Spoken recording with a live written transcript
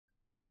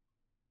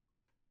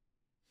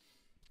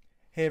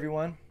Hey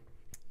everyone,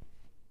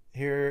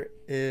 here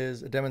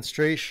is a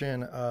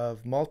demonstration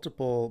of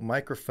multiple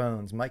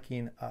microphones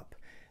miking up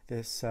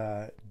this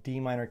D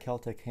minor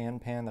Celtic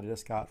handpan that I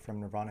just got from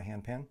Nirvana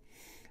Handpan.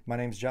 My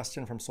name's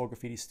Justin from Soul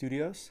Graffiti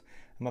Studios.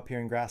 I'm up here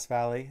in Grass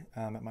Valley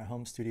at my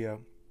home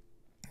studio,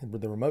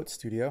 the remote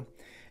studio,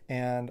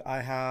 and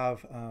I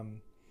have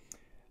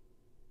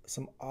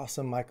some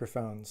awesome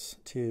microphones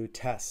to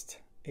test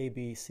A,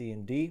 B, C,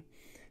 and D.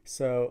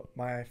 So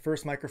my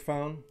first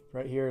microphone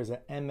right here is an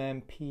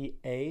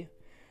MMPA.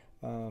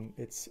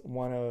 It's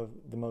one of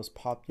the most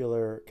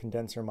popular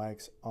condenser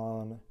mics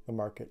on the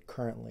market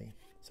currently.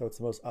 So it's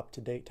the most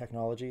up-to-date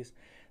technologies.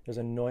 There's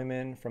a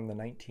Neumann from the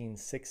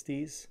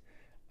 1960s,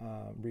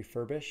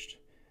 refurbished,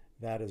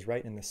 that is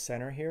right in the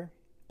center here.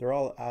 They're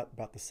all at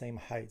about the same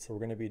height, so we're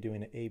going to be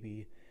doing an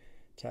A/B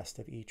test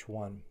of each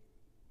one.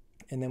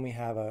 And then we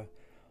have a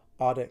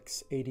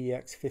Audix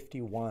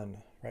ADX51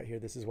 right here.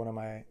 This is one of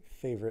my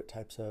favorite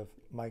types of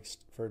mics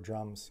for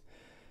drums.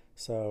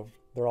 So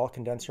they're all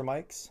condenser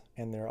mics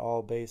and they're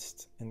all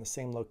based in the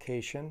same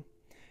location.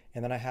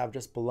 And then I have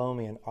just below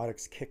me an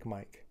Audix Kick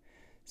mic.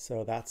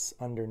 So that's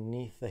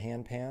underneath the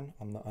handpan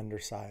on the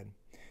underside.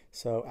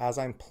 So as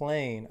I'm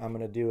playing, I'm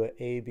going to do an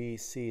A, B,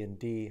 C, and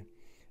D,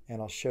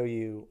 and I'll show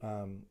you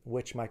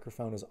which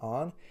microphone is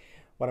on.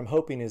 What I'm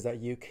hoping is that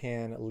you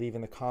can leave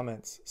in the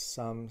comments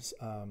some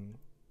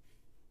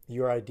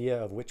your idea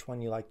of which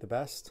one you like the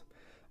best.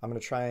 I'm going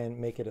to try and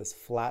make it as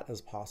flat as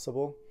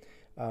possible.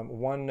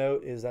 One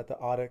note is that the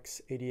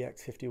Audix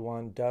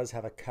ADX51 does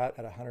have a cut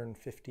at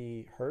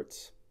 150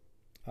 hertz.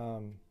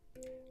 I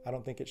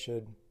don't think it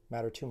should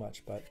matter too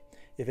much, but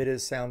if it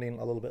is sounding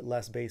a little bit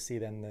less bassy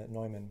than the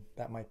Neumann,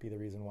 that might be the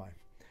reason why,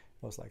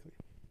 most likely.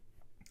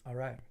 All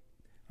right,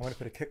 I'm going to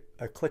put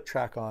a click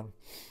track on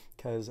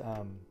because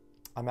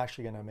I'm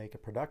actually going to make a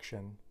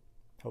production,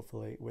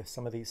 hopefully, with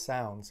some of these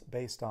sounds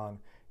based on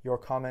your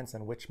comments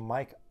and which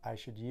mic I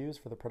should use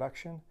for the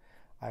production.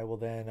 I will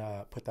then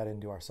put that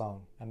into our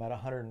song. I'm at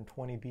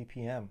 120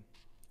 BPM,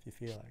 if you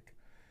feel like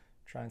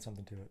trying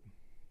something to it.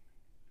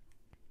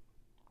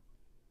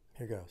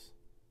 Here goes.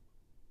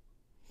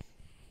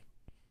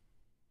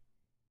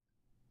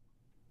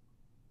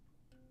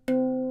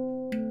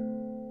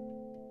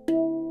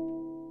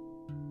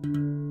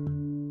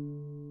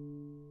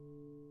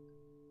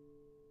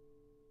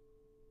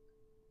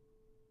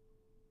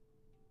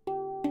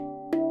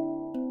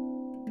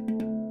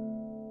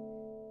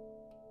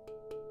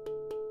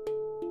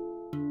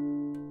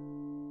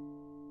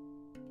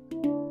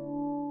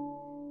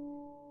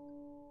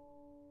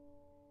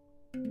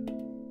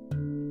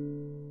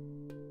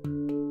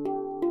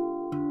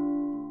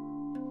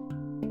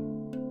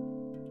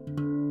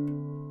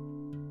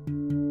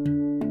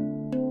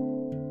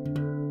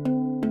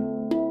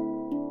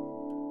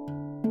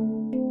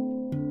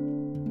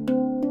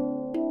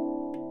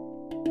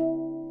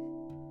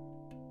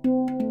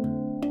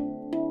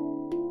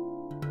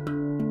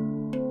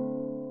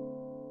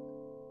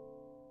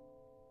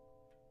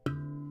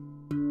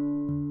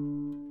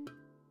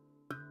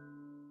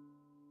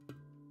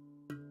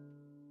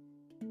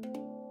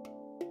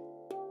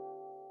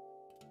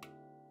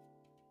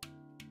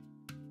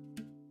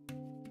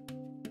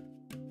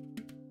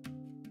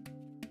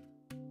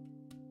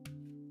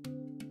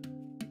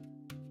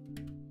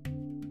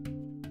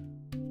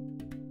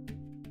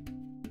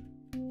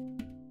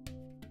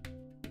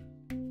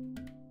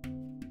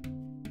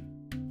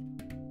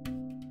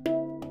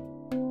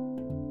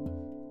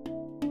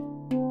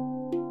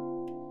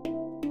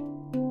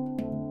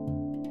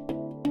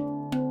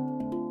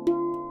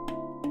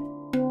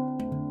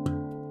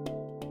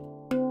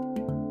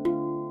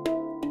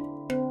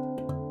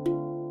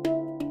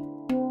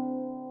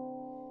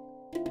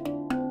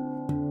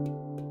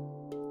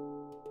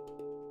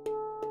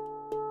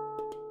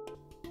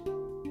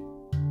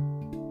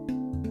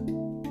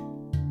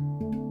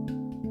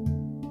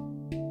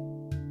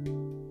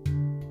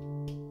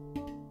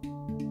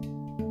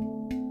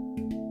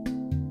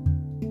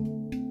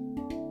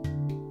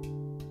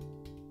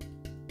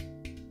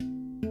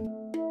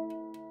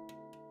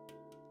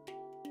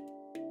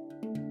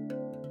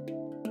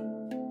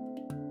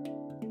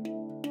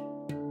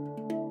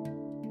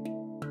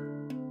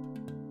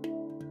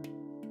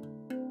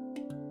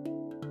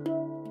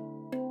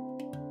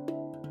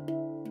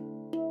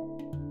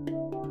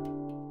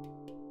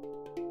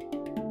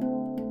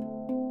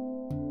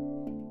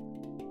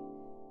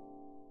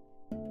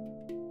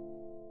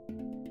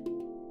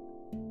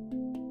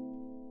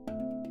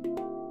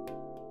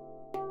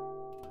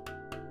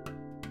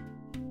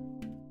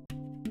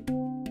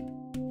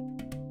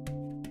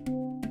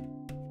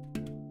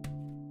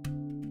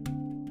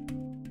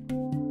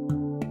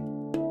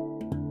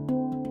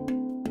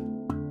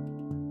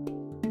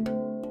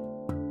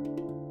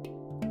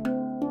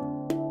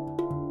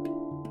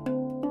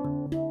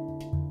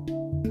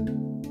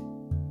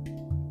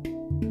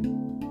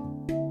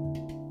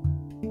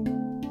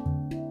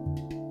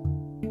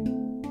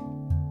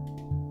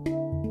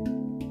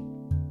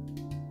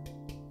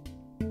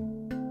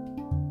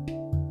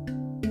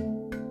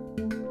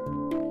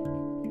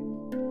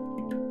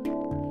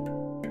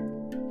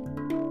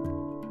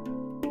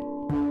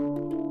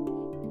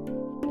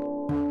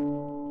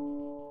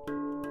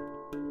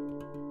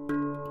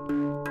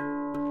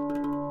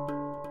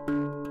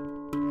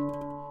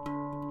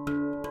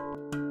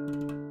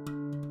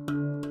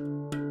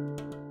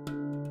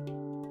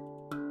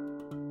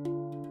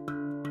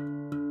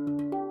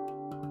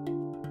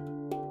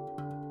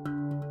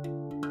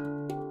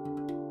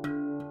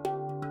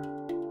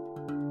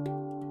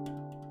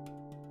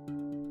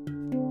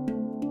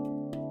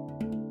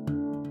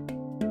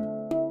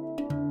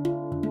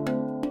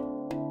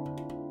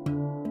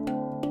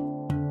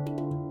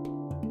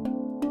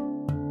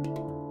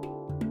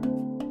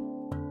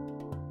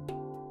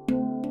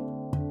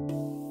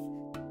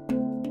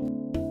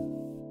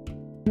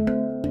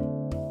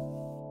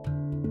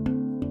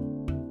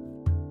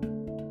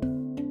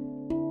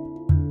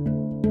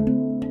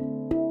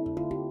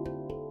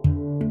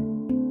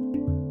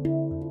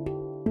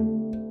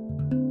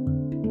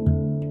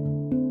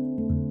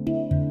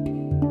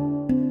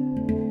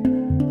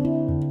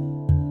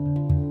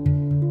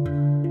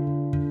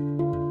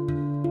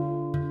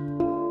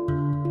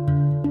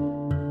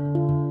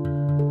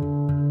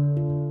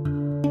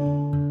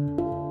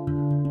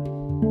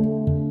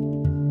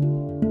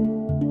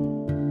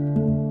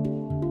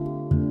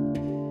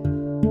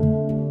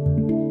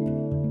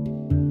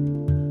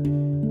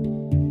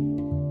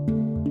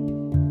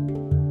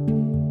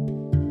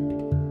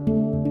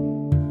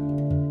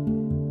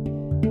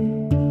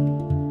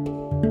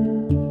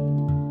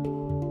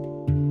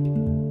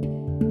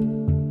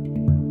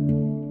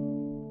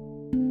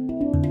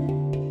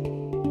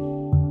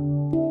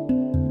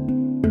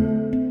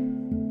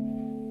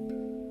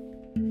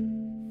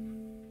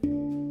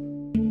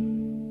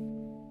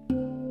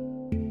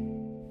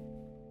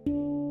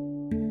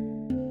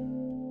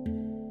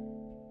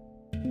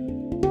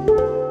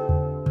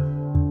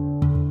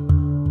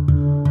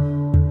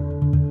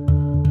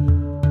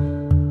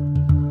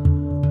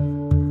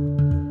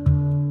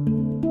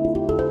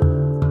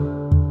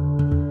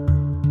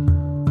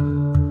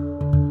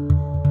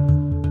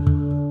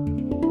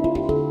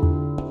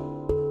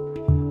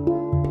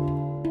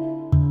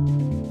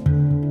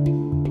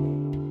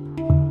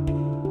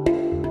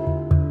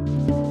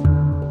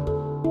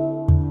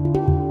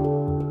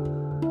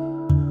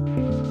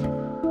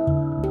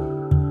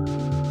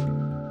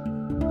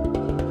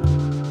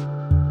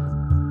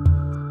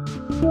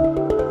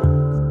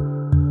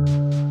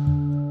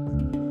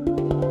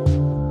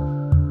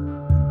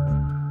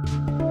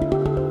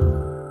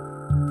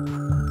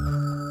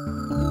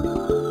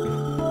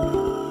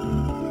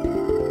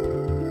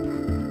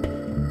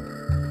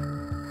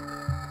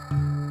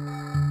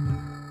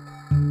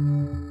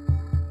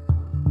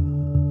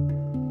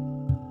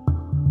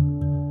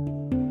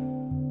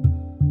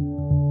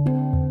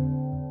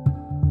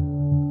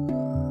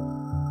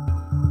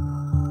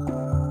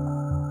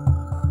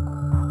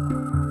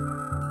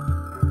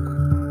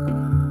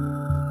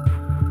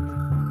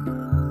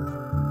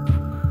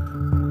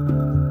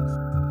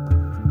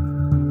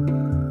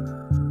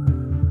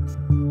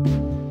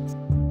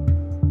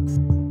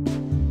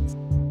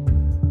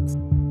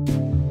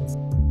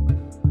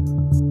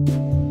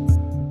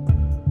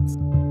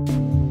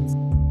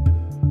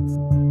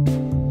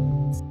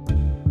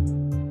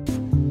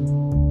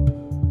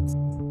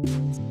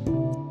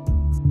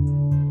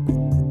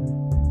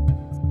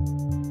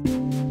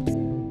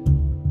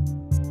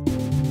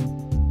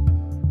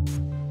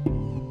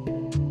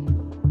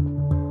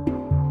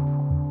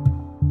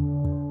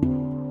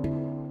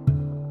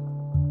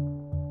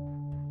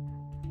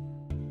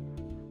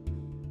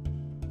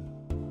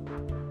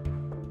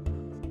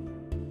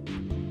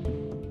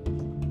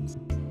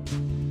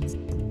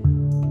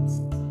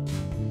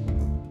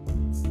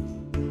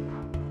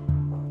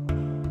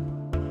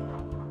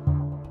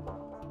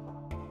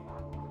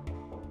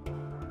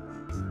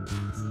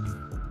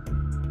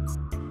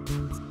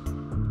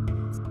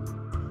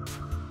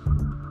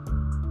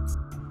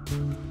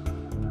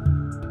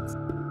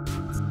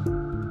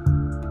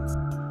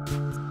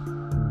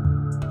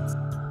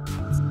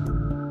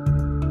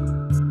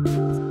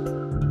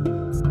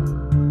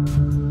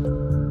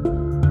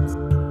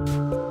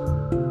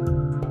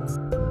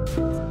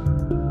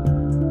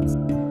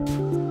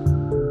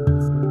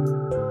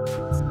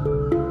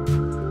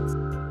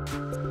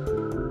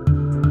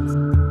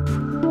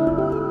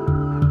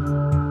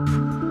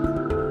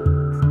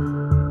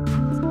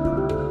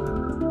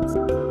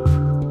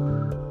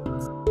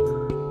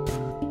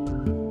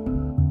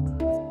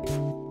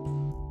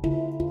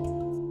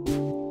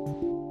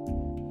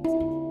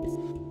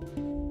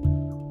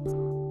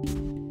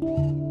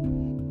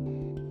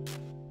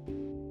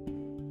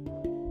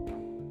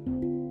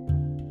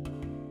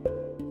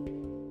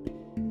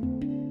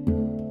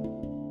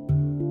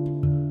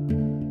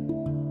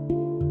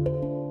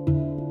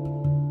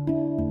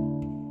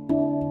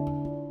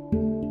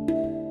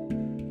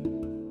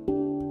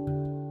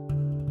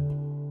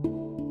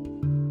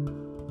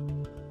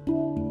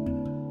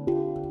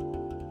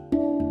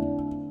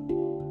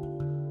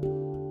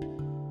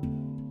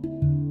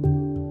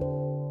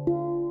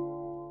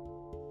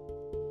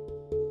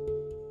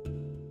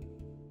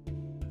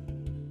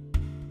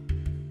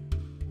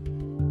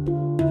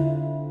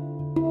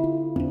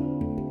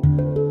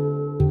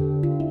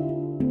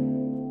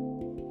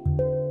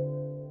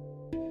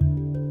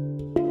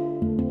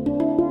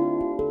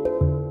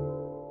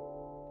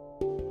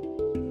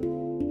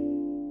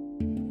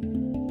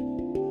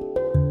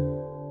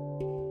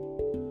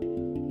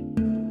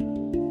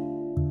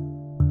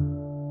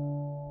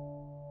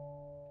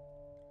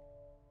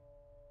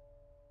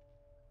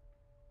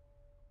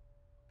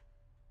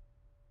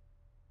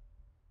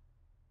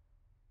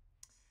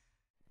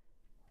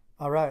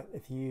 All right,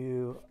 if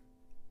you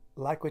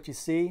like what you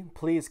see,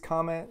 please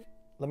comment.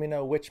 Let me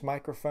know which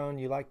microphone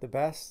you like the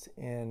best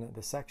in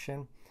the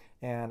section,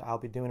 and I'll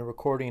be doing a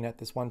recording at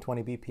this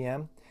 120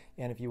 BPM.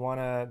 And if you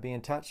want to be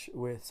in touch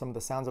with some of the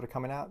sounds that are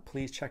coming out,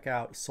 please check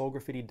out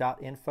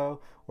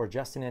soulgraffiti.info or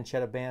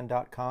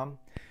justinanchetaband.com.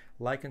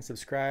 Like and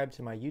subscribe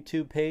to my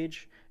YouTube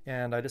page.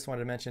 And I just wanted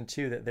to mention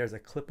too that there's a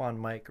clip-on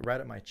mic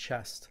right at my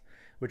chest,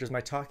 which is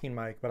my talking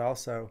mic, but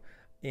also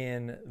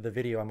in the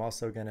video I'm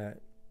also going to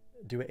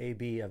do an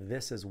A/B of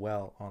this as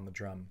well on the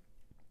drum,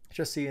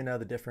 just so you know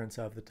the difference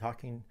of the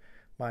talking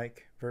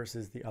mic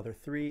versus the other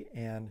three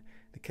and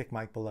the kick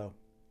mic below.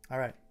 All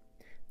right,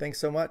 thanks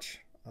so much.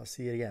 I'll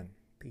see you again.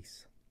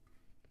 Peace.